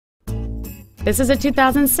This is a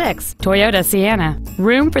 2006 Toyota Sienna.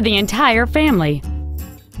 Room for the entire family.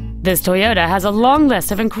 This Toyota has a long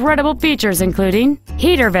list of incredible features including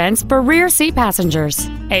heater vents for rear seat passengers,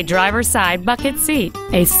 a driver's side bucket seat,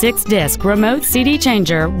 a 6-disc remote CD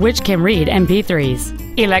changer which can read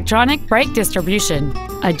MP3s, electronic brake distribution,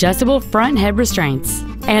 adjustable front head restraints,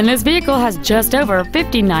 and this vehicle has just over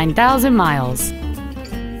 59,000 miles.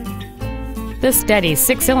 The steady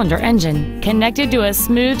 6-cylinder engine, connected to a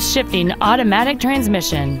smooth shifting automatic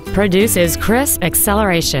transmission, produces crisp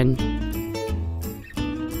acceleration.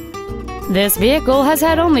 This vehicle has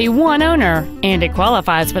had only one owner, and it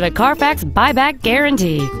qualifies for the Carfax buyback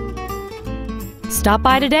guarantee. Stop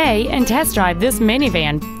by today and test drive this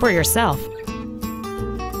minivan for yourself.